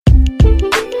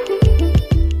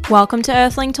Welcome to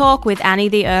Earthling Talk with Annie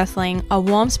the Earthling, a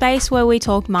warm space where we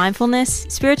talk mindfulness,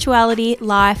 spirituality,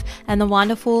 life, and the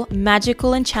wonderful,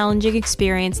 magical, and challenging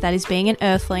experience that is being an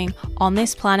Earthling on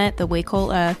this planet that we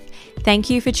call Earth. Thank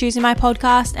you for choosing my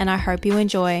podcast, and I hope you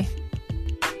enjoy.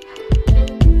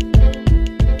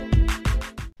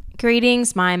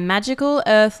 Greetings, my magical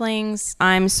Earthlings.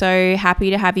 I'm so happy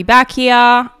to have you back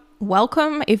here.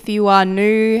 Welcome if you are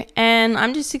new, and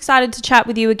I'm just excited to chat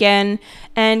with you again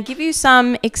and give you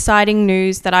some exciting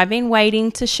news that I've been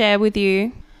waiting to share with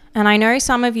you. And I know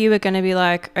some of you are going to be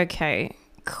like, okay,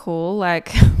 cool,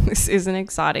 like this isn't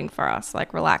exciting for us,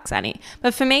 like relax, Annie.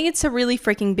 But for me, it's a really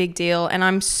freaking big deal, and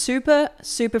I'm super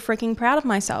freaking proud of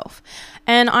myself.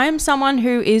 And I am someone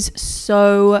who is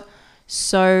so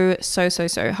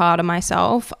hard on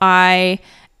myself. I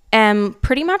am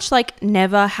pretty much like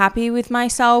never happy with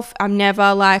myself. I'm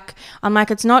like,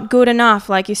 it's not good enough.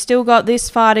 Like, you still got this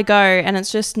far to go, and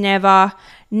it's just never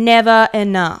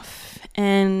enough.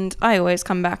 And I always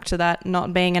come back to that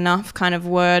not being enough kind of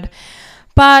word.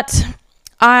 But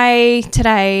I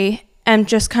today am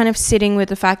just kind of sitting with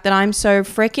the fact that I'm so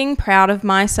freaking proud of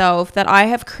myself that I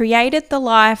have created the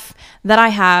life that I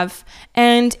have,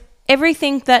 and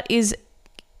everything that is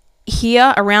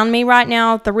here around me right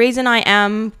now, the reason I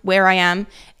am where I am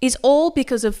is all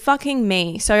because of fucking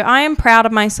me. So I am proud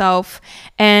of myself,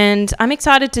 and I'm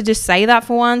excited to just say that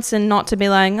for once and not to be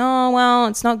like, oh, well,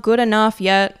 it's not good enough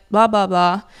yet, blah, blah,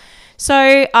 blah.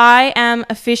 So I am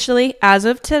officially, as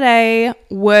of today,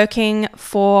 working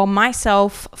for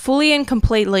myself fully and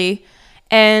completely,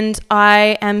 and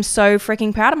I am so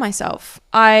freaking proud of myself.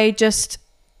 I just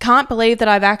can't believe that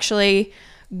I've actually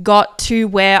got to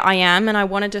where I am, and I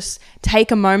want to just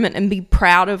take a moment and be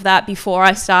proud of that before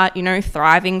I start,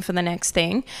 thriving for the next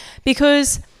thing.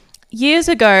 Because years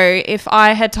ago, if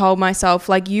I had told myself,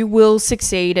 like, you will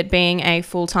succeed at being a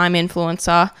full-time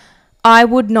influencer, I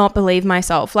would not believe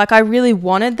myself. Like, I really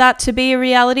wanted that to be a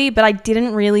reality, but I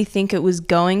didn't really think it was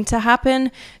going to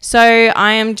happen. So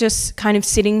I am just kind of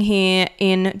sitting here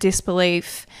in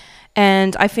disbelief.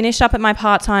 And I finished up at my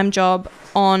part-time job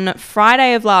on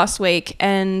Friday of last week,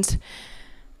 and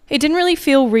it didn't really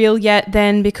feel real yet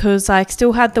then because I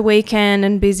still had the weekend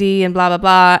and busy and blah, blah,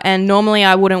 blah. And normally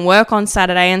I wouldn't work on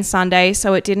Saturday and Sunday,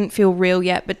 so it didn't feel real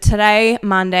yet. But today,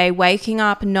 Monday, waking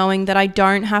up knowing that I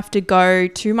don't have to go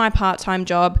to my part-time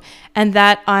job and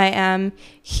that I am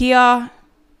here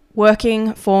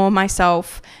working for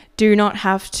myself, do not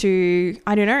have to,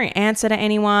 answer to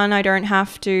anyone. I don't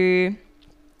have to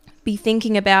be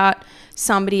thinking about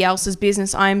somebody else's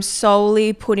business. I am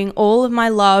solely putting all of my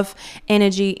love,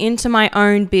 energy into my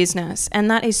own business.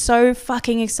 And that is so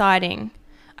fucking exciting.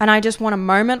 And I just want a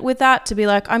moment with that to be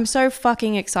like, I'm so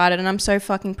fucking excited and I'm so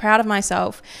fucking proud of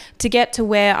myself to get to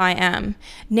where I am.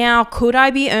 Now, could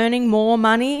I be earning more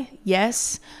money?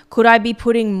 Yes. Could I be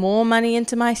putting more money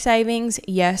into my savings?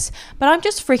 Yes. But I'm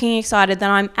just freaking excited that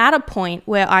I'm at a point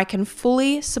where I can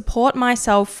fully support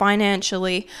myself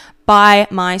financially by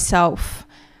myself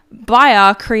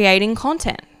via creating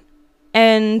content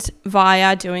and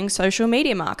via doing social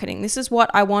media marketing. This is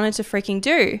what I wanted to freaking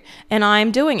do, and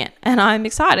I'm doing it, and I'm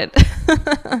excited.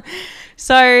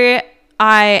 So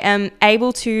I am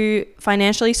able to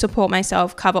financially support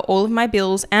myself, cover all of my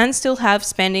bills, and still have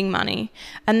spending money.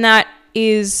 And that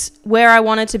is where I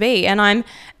wanted to be. And I'm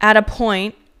at a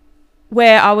point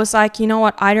where I was like, you know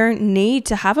what? I don't need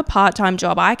to have a part-time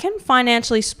job. I can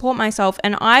financially support myself.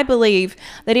 And I believe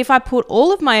that if I put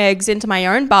all of my eggs into my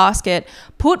own basket,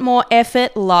 put more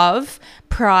effort, love,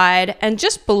 pride, and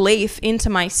just belief into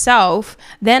myself,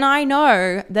 then I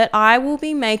know that I will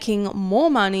be making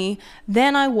more money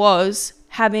than I was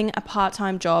having a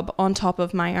part-time job on top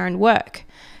of my own work.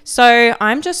 So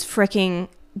I'm just freaking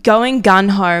going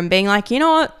gun-ho, being like, you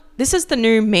know what? This is the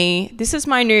new me. This is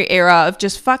my new era of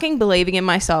just fucking believing in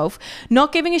myself,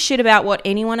 not giving a shit about what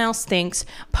anyone else thinks,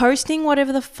 posting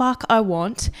whatever the fuck I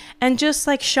want, and just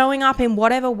like showing up in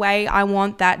whatever way I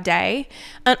want that day.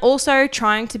 And also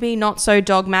trying to be not so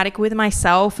dogmatic with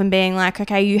myself and being like,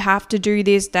 okay, you have to do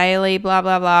this daily, blah,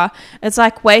 blah, blah. It's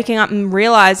like waking up and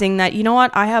realizing that, you know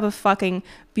what? I have a fucking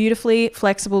beautifully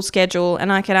flexible schedule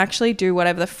and I can actually do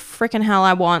whatever the freaking hell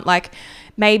I want. Like,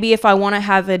 maybe if I want to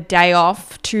have a day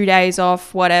off, 2 days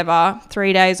off, whatever,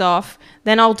 3 days off,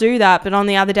 then I'll do that. But on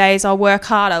the other days, I'll work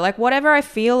harder. Like, whatever I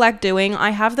feel like doing,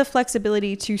 I have the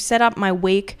flexibility to set up my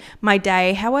week, my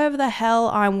day, however the hell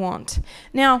I want.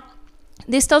 Now,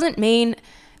 this doesn't mean,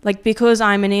 like, because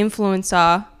I'm an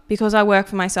influencer, because I work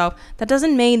for myself, that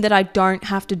doesn't mean that I don't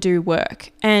have to do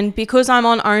work. And because I'm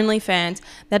on OnlyFans,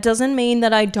 that doesn't mean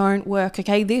that I don't work,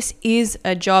 okay? This is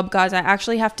a job, guys. I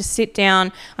actually have to sit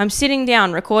down. I'm sitting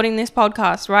down recording this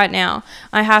podcast right now.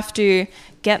 I have to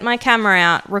get my camera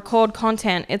out, record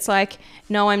content. It's like,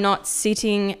 no, I'm not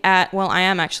sitting at, well, I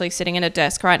am actually sitting at a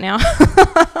desk right now,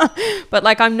 but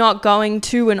like I'm not going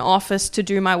to an office to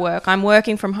do my work. I'm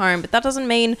working from home, but that doesn't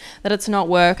mean that it's not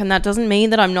work, and that doesn't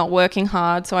mean that I'm not working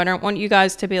hard. So I don't want you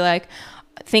guys to be like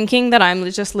thinking that I'm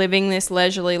just living this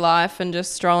leisurely life and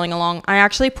just strolling along. I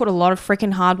actually put a lot of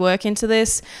freaking hard work into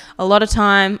this, a lot of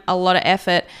time, a lot of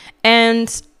effort,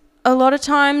 and a lot of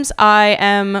times I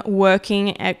am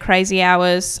working at crazy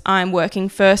hours. I'm working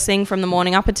first thing from the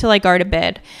morning up until I go to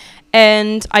bed.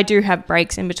 And I do have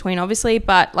breaks in between, obviously,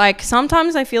 but like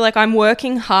sometimes I feel like I'm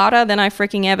working harder than I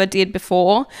freaking ever did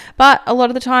before. But a lot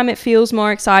of the time it feels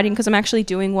more exciting because I'm actually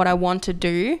doing what I want to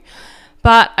do.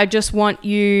 But I just want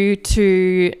you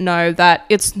to know that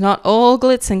it's not all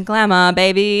glitz and glamour,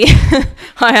 baby.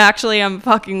 I actually am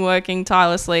fucking working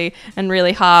tirelessly and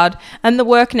really hard. And the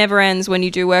work never ends when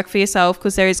you do work for yourself,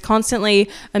 because there is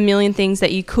constantly a million things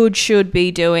that you should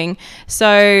be doing.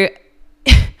 So,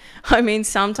 I mean,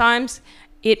 sometimes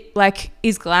it like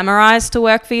is glamorized to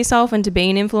work for yourself and to be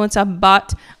an influencer,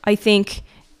 but I think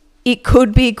it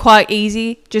could be quite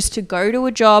easy just to go to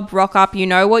a job, rock up, you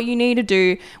know what you need to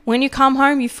do. When you come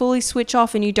home, you fully switch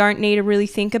off and you don't need to really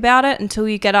think about it until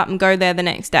you get up and go there the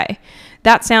next day.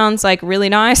 That sounds like really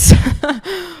nice.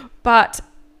 But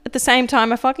at the same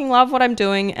time, I fucking love what I'm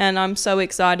doing, and I'm so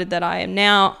excited that I am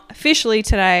now officially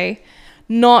today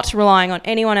not relying on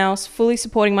anyone else, fully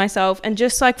supporting myself, and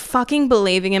just like fucking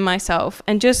believing in myself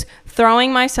and just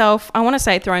throwing myself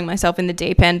in the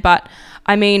deep end, but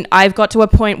I mean, I've got to a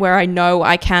point where I know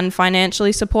I can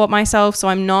financially support myself, so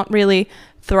I'm not really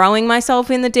throwing myself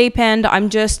in the deep end. I'm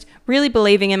just really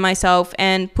believing in myself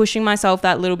and pushing myself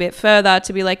that little bit further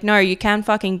to be like, no, you can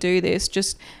fucking do this.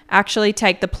 Just actually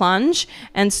take the plunge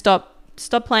and stop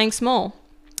playing small.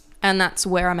 And that's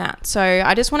where I'm at. So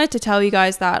I just wanted to tell you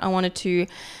guys that. I wanted to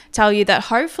tell you that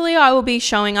hopefully I will be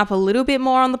showing up a little bit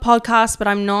more on the podcast, but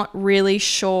I'm not really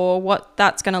sure what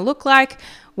that's going to look like,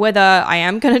 whether I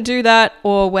am going to do that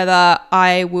or whether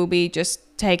I will be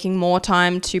just taking more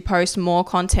time to post more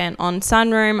content on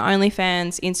Sunroom,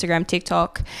 OnlyFans, Instagram,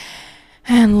 TikTok,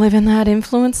 and living that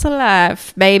influencer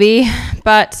life, baby.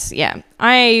 But yeah,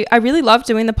 I really love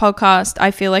doing the podcast. I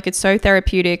feel like it's so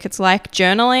therapeutic. It's like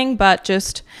journaling, but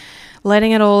just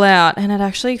letting it all out. And it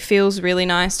actually feels really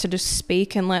nice to just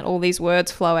speak and let all these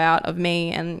words flow out of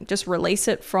me and just release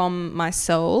it from my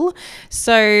soul.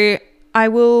 So I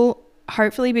will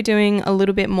hopefully be doing a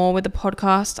little bit more with the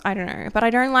podcast. I don't know, but I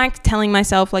don't like telling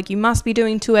myself like you must be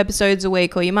doing 2 episodes a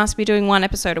week or you must be doing 1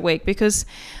 episode a week, because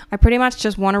I pretty much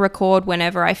just want to record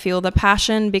whenever I feel the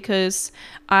passion, because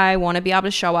I want to be able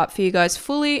to show up for you guys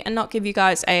fully and not give you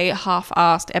guys a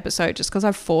half-assed episode just because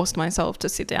I've forced myself to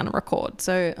sit down and record.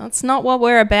 So that's not what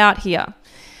we're about here.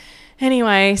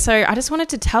 Anyway, so I just wanted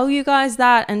to tell you guys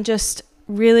that and just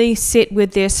really sit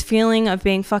with this feeling of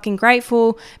being fucking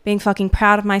grateful, being fucking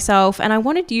proud of myself. And I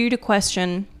wanted you to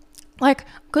question, like,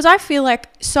 because I feel like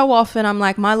so often I'm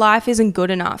like, my life isn't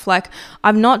good enough. Like,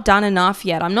 I've not done enough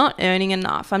yet. I'm not earning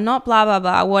enough. I'm not blah, blah,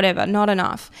 blah, whatever, not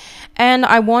enough. And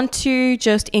I want to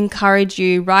just encourage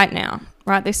you right now,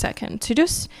 right this second, to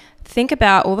just think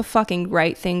about all the fucking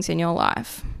great things in your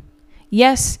life.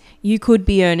 Yes, you could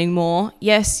be earning more.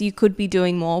 Yes, you could be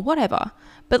doing more, whatever.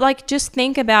 But like, just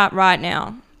think about right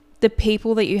now, the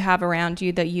people that you have around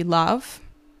you that you love,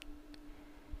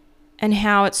 and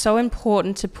how it's so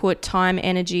important to put time,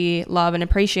 energy, love, and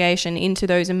appreciation into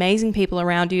those amazing people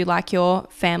around you, like your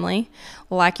family,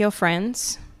 like your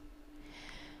friends.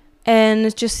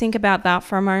 And just think about that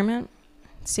for a moment.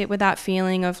 Sit with that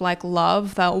feeling of like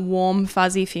love, that warm,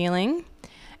 fuzzy feeling.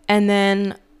 And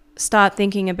then start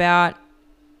thinking about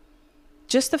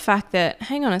just the fact that,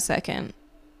 hang on a second,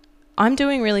 I'm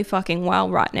doing really fucking well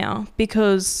right now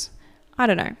because, I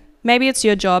don't know, maybe it's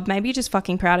your job. Maybe you're just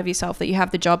fucking proud of yourself that you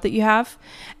have the job that you have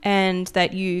and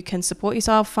that you can support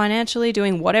yourself financially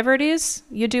doing whatever it is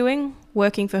you're doing,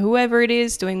 working for whoever it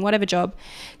is, doing whatever job.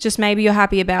 Just maybe you're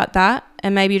happy about that.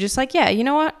 And maybe you're just like, yeah, you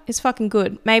know what? It's fucking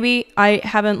good. Maybe I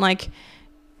haven't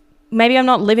maybe I'm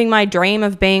not living my dream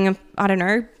of being a, I don't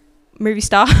know, movie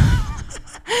star.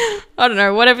 I don't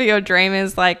know, whatever your dream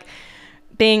is, like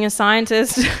being a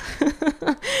scientist.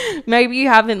 Maybe you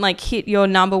haven't hit your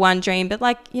number one dream, but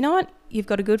you know what? You've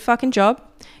got a good fucking job.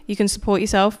 You can support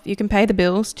yourself. You can pay the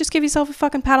bills. Just give yourself a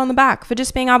fucking pat on the back for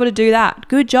just being able to do that.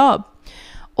 Good job.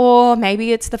 Or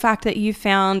maybe it's the fact that you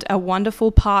found a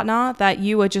wonderful partner that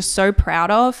you are just so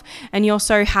proud of and you're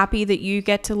so happy that you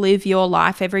get to live your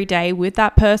life every day with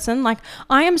that person. Like,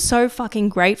 I am so fucking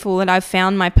grateful that I've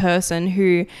found my person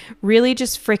who really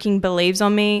just freaking believes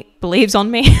on me,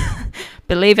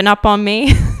 believing up on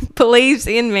me, believes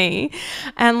in me,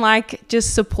 and like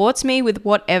just supports me with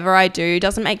whatever I do,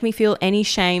 doesn't make me feel any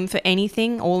shame for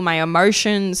anything, all my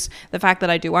emotions, the fact that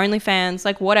I do OnlyFans,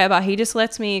 like whatever. He just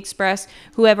lets me express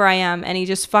whoever I am and he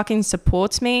just fucking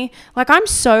supports me. Like, I'm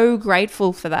so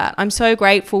grateful for that. I'm so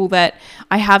grateful that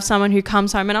I have someone who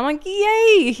comes home and I'm like,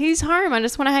 yay, he's home. I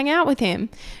just want to hang out with him.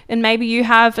 And maybe you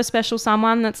have a special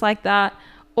someone that's like that.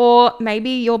 Or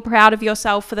maybe you're proud of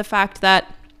yourself for the fact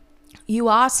that you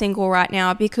are single right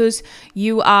now because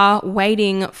you are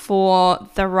waiting for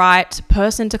the right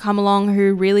person to come along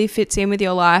who really fits in with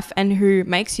your life and who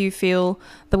makes you feel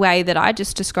the way that I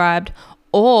just described.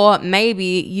 Or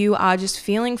maybe you are just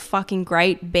feeling fucking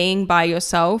great being by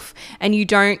yourself and you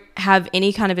don't have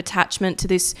any kind of attachment to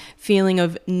this feeling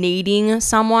of needing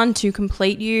someone to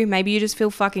complete you. Maybe you just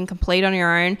feel fucking complete on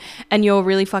your own and you're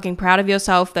really fucking proud of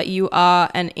yourself that you are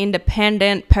an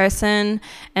independent person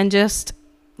and just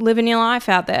living your life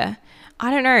out there. I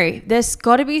don't know. There's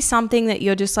got to be something that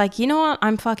you're just like, you know what?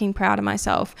 I'm fucking proud of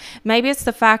myself. Maybe it's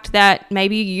the fact that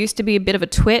maybe you used to be a bit of a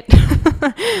twit.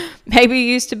 Maybe you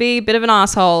used to be a bit of an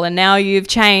asshole and now you've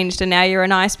changed and now you're a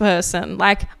nice person.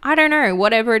 Like, I don't know,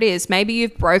 whatever it is. Maybe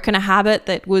you've broken a habit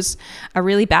that was a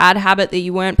really bad habit that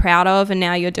you weren't proud of and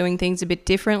now you're doing things a bit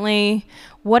differently.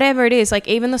 Whatever it is, like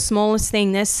even the smallest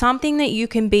thing, there's something that you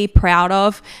can be proud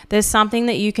of. There's something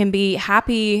that you can be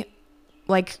happy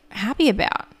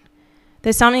about.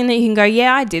 There's something that you can go,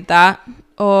 yeah, I did that.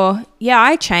 Or, yeah,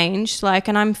 I changed, like,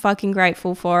 and I'm fucking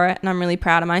grateful for it and I'm really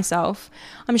proud of myself.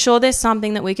 I'm sure there's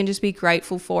something that we can just be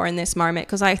grateful for in this moment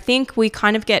because I think we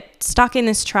kind of get stuck in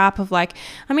this trap of like,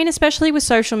 I mean, especially with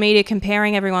social media,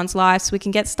 comparing everyone's lives, we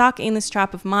can get stuck in this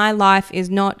trap of my life is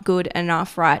not good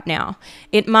enough right now.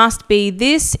 It must be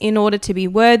this in order to be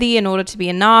worthy, in order to be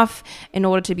enough, in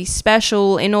order to be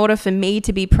special, in order for me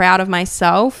to be proud of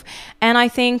myself. And I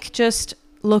think just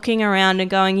looking around and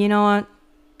going, you know what?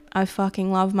 I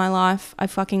fucking love my life. I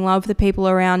fucking love the people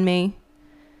around me.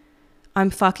 I'm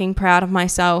fucking proud of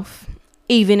myself.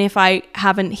 Even if I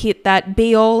haven't hit that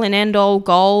be all and end all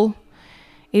goal.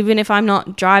 Even if I'm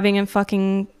not driving a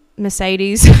fucking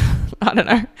Mercedes. I don't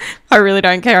know. I really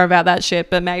don't care about that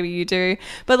shit, but maybe you do.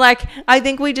 But like, I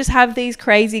think we just have these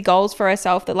crazy goals for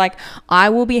ourselves that like, I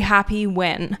will be happy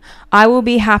when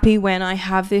I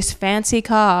have this fancy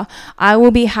car. I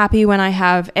will be happy when I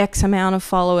have X amount of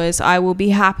followers. I will be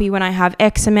happy when I have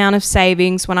X amount of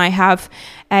savings, when I have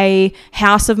a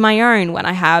house of my own, when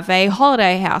I have a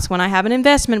holiday house, when I have an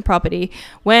investment property,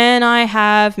 when I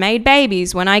have made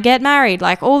babies, when I get married,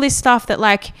 like all this stuff that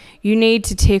like you need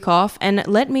to tick off. And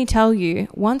let me tell you,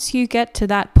 once you get to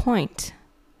that point,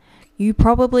 you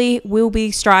probably will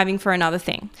be striving for another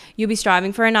thing. You'll be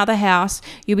striving for another house.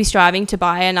 You'll be striving to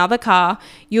buy another car.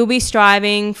 You'll be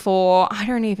striving for, I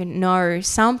don't even know,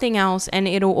 something else. And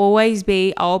it'll always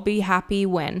be, I'll be happy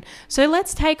when. So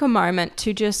let's take a moment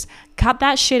to just cut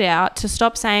that shit out, to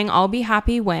stop saying, I'll be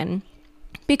happy when.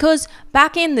 Because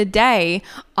back in the day,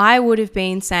 I would have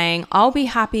been saying, I'll be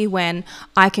happy when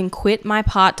I can quit my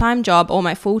part-time job or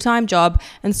my full-time job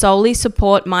and solely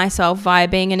support myself via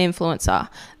being an influencer.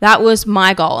 That was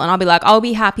my goal. And I'll be like, I'll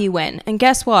be happy when. And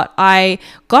guess what? I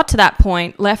got to that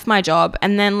point, left my job.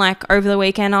 And then like over the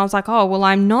weekend, I was like, oh, well,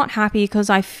 I'm not happy because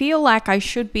I feel like I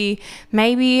should be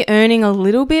maybe earning a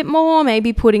little bit more,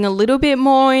 maybe putting a little bit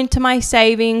more into my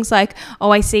savings. Like,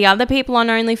 oh, I see other people on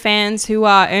OnlyFans who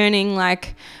are earning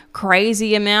like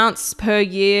crazy amounts per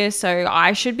year, so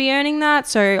I should be earning that,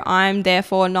 so I'm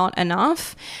therefore not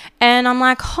enough. And I'm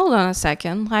like, hold on a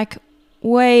second, like,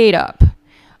 wait up.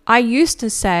 I used to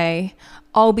say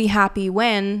I'll be happy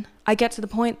when I get to the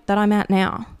point that I'm at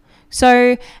now.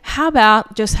 So how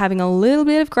about just having a little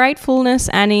bit of gratitude?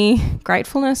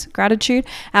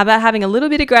 How about having a little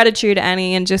bit of gratitude,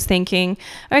 Annie, and just thinking,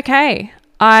 okay,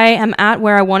 I am at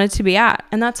where I wanted to be at,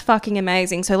 and that's fucking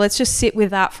amazing. So let's just sit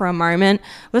with that for a moment.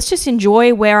 Let's just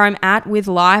enjoy where I'm at with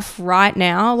life right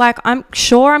now. Like, I'm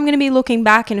sure I'm going to be looking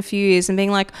back in a few years and being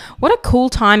like, what a cool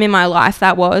time in my life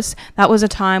that was. That was a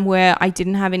time where I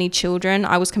didn't have any children.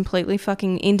 I was completely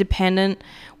fucking independent,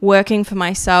 working for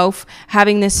myself,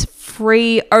 having this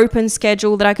free open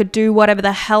schedule that I could do whatever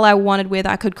the hell I wanted with.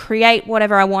 I could create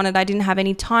whatever I wanted. I didn't have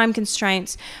any time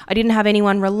constraints. I didn't have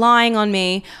anyone relying on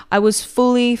me. I was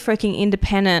fully freaking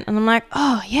independent. And I'm like,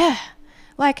 oh yeah,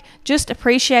 like just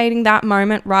appreciating that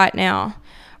moment right now.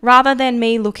 rather than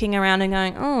me looking around and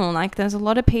going, oh, like there's a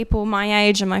lot of people my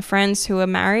age and my friends who are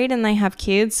married and they have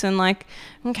kids, and like,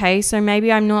 okay, so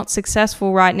maybe I'm not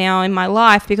successful right now in my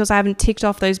life because I haven't ticked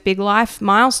off those big life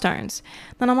milestones.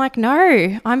 Then I'm like,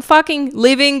 no, I'm fucking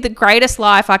living the greatest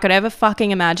life I could ever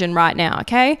fucking imagine right now,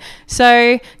 okay?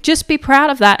 So just be proud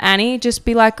of that, Annie. Just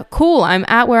be like, cool, I'm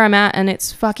at where I'm at and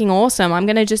it's fucking awesome. I'm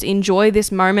going to just enjoy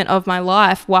this moment of my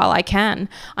life while I can.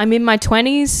 I'm in my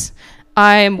 20s.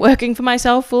 I'm working for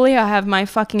myself fully. I have my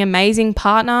fucking amazing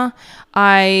partner.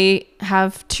 I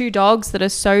have 2 dogs that are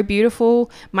so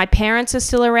beautiful. My parents are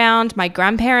still around. My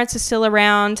grandparents are still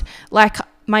around. Like,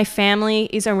 my family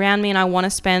is around me and I want to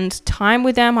spend time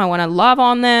with them. I want to love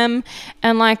on them.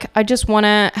 And like, I just want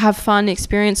to have fun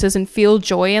experiences and feel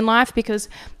joy in life, because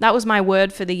that was my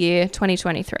word for the year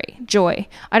 2023, joy.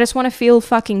 I just want to feel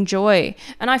fucking joy.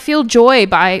 And I feel joy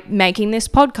by making this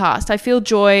podcast. I feel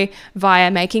joy via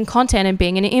making content and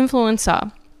being an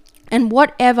influencer. And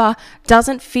whatever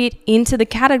doesn't fit into the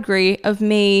category of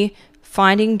me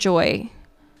finding joy,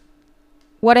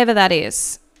 whatever that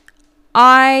is,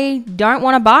 I don't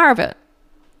want a bar of it.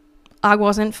 I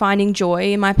wasn't finding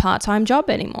joy in my part-time job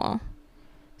anymore.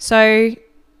 So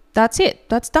that's it.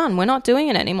 That's done. We're not doing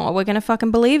it anymore. We're going to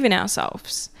fucking believe in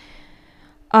ourselves.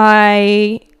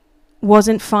 I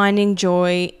wasn't finding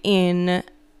joy in,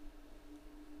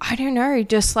 I don't know,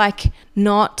 just like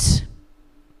not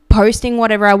posting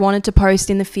whatever I wanted to post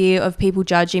in the fear of people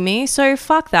judging me. So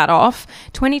fuck that off.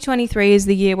 2023 is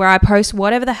the year where I post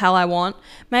whatever the hell I want.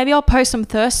 Maybe I'll post some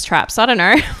thirst traps. I don't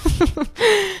know.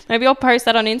 Maybe I'll post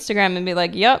that on Instagram and be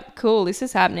like, yep, cool, this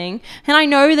is happening. And I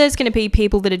know there's going to be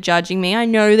people that are judging me. I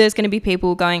know there's going to be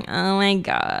people going, oh my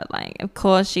God, like, of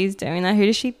course she's doing that. Who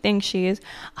does she think she is?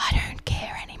 I don't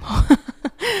care anymore.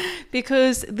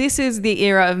 Because this is the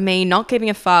era of me not giving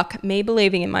a fuck, me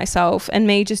believing in myself, and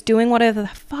me just doing whatever the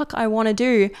fuck I want to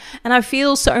do. And I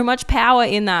feel so much power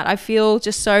in that. I feel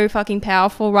just so fucking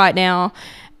powerful right now.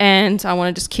 And I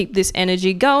want to just keep this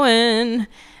energy going.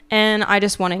 And I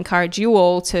just want to encourage you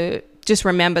all to just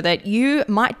remember that you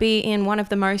might be in one of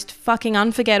the most fucking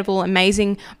unforgettable,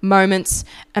 amazing moments,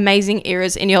 amazing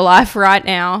eras in your life right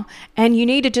now. And you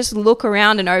need to just look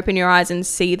around and open your eyes and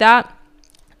see that.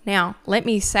 Now, let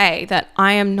me say that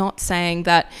I am not saying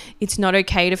that it's not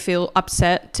okay to feel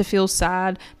upset, to feel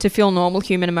sad, to feel normal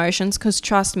human emotions, because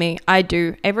trust me, I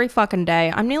do every fucking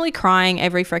day. I'm nearly crying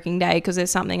every freaking day because there's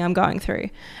something I'm going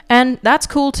through. And that's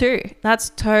cool too.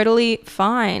 That's totally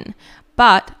fine.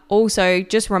 But also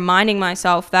just reminding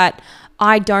myself that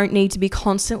I don't need to be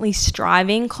constantly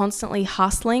striving, constantly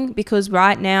hustling, because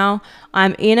right now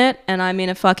I'm in it and I'm in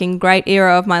a fucking great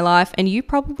era of my life, and you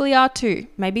probably are too.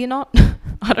 Maybe you're not.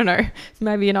 I don't know.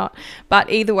 Maybe you're not.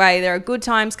 But either way, there are good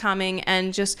times coming,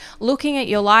 and just looking at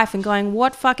your life and going,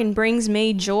 what fucking brings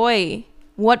me joy?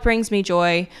 What brings me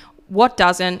joy? What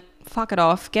doesn't? Fuck it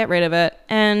off. Get rid of it.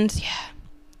 And yeah,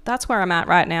 that's where I'm at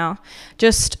right now.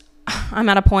 Just, I'm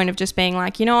at a point of just being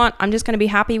like, you know what? I'm just going to be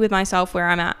happy with myself where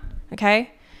I'm at.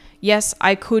 Okay? Yes,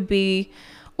 I could be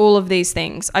all of these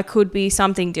things. I could be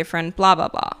something different, blah, blah,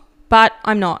 blah. But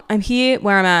I'm not. I'm here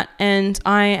where I'm at, and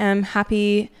I am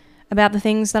happy about the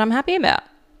things that I'm happy about.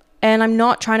 And I'm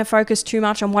not trying to focus too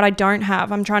much on what I don't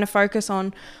have. I'm trying to focus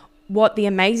on what the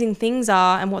amazing things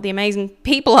are and what the amazing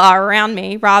people are around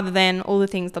me, rather than all the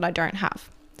things that I don't have.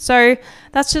 So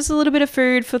that's just a little bit of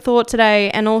food for thought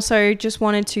today. And also just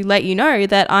wanted to let you know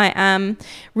that I am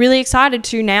really excited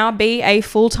to now be a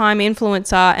full-time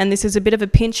influencer. And this is a bit of a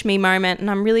pinch me moment,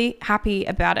 and I'm really happy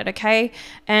about it, okay?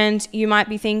 And you might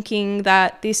be thinking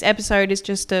that this episode is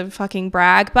just a fucking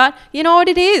brag, but you know what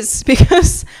it is,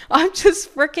 because I'm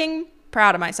just freaking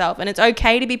proud of myself. And it's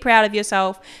okay to be proud of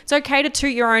yourself. It's okay to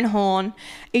toot your own horn.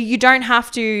 You don't have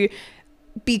to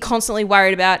be constantly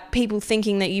worried about people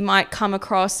thinking that you might come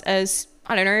across as,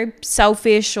 I don't know,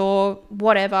 selfish or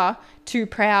whatever, too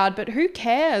proud. But who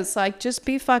cares? Like, just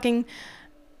be fucking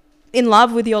in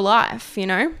love with your life, you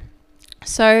know?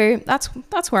 So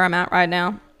that's where I'm at right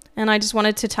now. And I just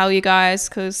wanted to tell you guys,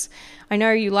 because I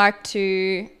know you like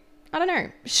to, I don't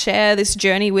know, share this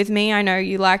journey with me. I know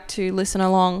you like to listen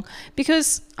along,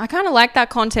 because I kind of like that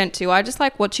content too. I just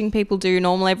like watching people do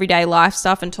normal everyday life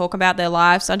stuff and talk about their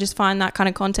lives. I just find that kind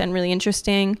of content really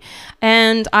interesting.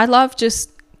 And I love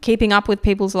just keeping up with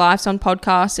people's lives on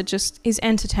podcasts. It just is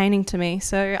entertaining to me.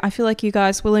 So I feel like you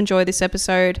guys will enjoy this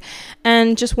episode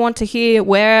and just want to hear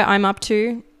where I'm up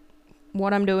to,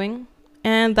 what I'm doing.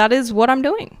 And that is what I'm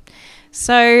doing.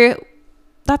 So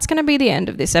that's going to be the end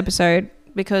of this episode,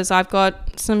 because I've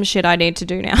got some shit I need to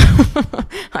do now.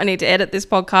 I need to edit this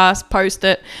podcast, post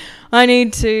it. I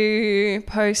need to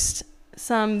post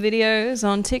some videos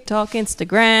on TikTok,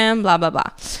 Instagram, blah, blah, blah.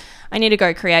 I need to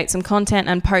go create some content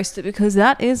and post it because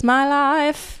that is my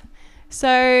life. So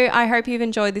I hope you've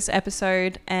enjoyed this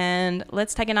episode, and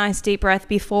let's take a nice deep breath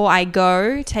before I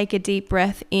go. Take a deep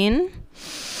breath in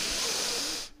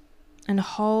and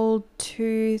hold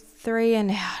 2, 3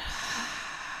 and out.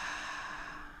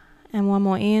 And one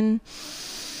more in.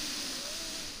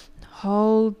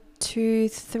 Hold 2,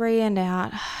 3 and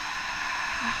out.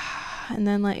 And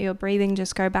then let your breathing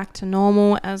just go back to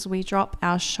normal as we drop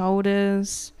our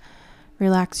shoulders.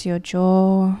 Relax your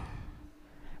jaw.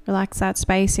 Relax that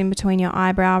space in between your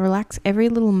eyebrow. Relax every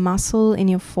little muscle in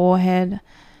your forehead,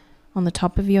 on the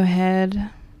top of your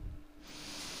head.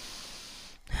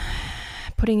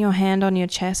 Putting your hand on your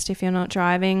chest if you're not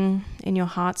driving, in your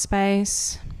heart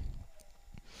space.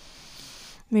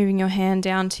 Moving your hand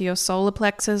down to your solar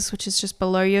plexus, which is just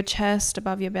below your chest,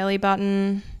 above your belly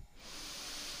button.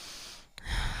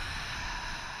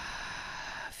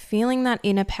 Feeling that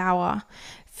inner power.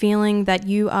 Feeling that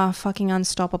you are fucking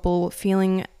unstoppable.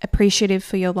 Feeling appreciative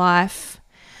for your life.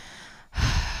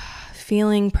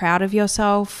 Feeling proud of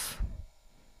yourself.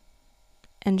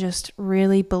 And just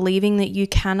really believing that you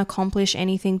can accomplish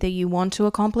anything that you want to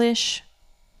accomplish.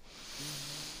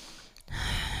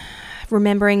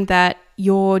 Remembering that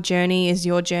your journey is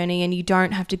your journey and you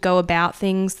don't have to go about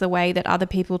things the way that other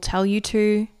people tell you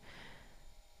to.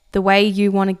 The way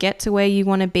you want to get to where you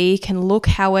want to be can look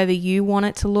however you want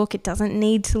it to look. It doesn't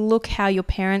need to look how your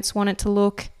parents want it to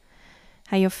look,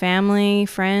 how your family,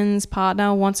 friends,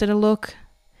 partner wants it to look.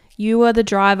 You are the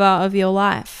driver of your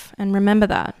life, and remember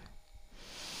that.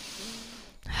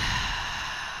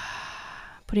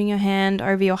 Putting your hand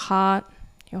over your heart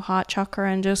chakra,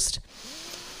 and just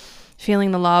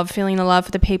feeling the love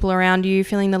for the people around you,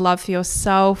 feeling the love for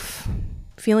yourself,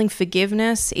 feeling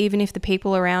forgiveness, even if the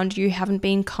people around you haven't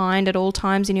been kind at all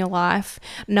times in your life,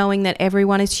 knowing that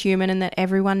everyone is human and that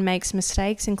everyone makes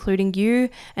mistakes, including you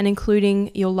and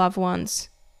including your loved ones.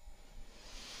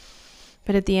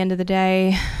 But at the end of the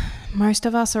day, most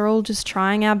of us are all just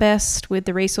trying our best with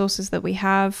the resources that we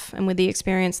have and with the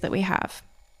experience that we have.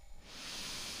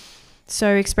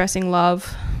 So expressing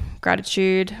love,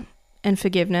 gratitude, and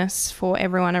forgiveness for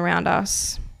everyone around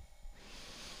us.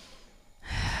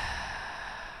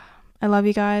 I love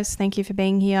you guys. Thank you for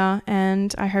being here,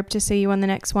 and I hope to see you on the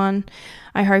next one.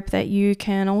 I hope that you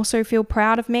can also feel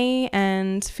proud of me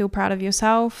and feel proud of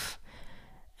yourself.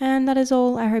 And that is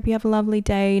all. I hope you have a lovely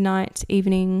day, night,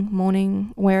 evening,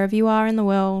 morning, wherever you are in the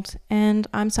world. And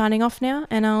I'm signing off now,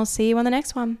 and I'll see you on the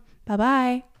next one.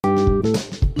 Bye-bye.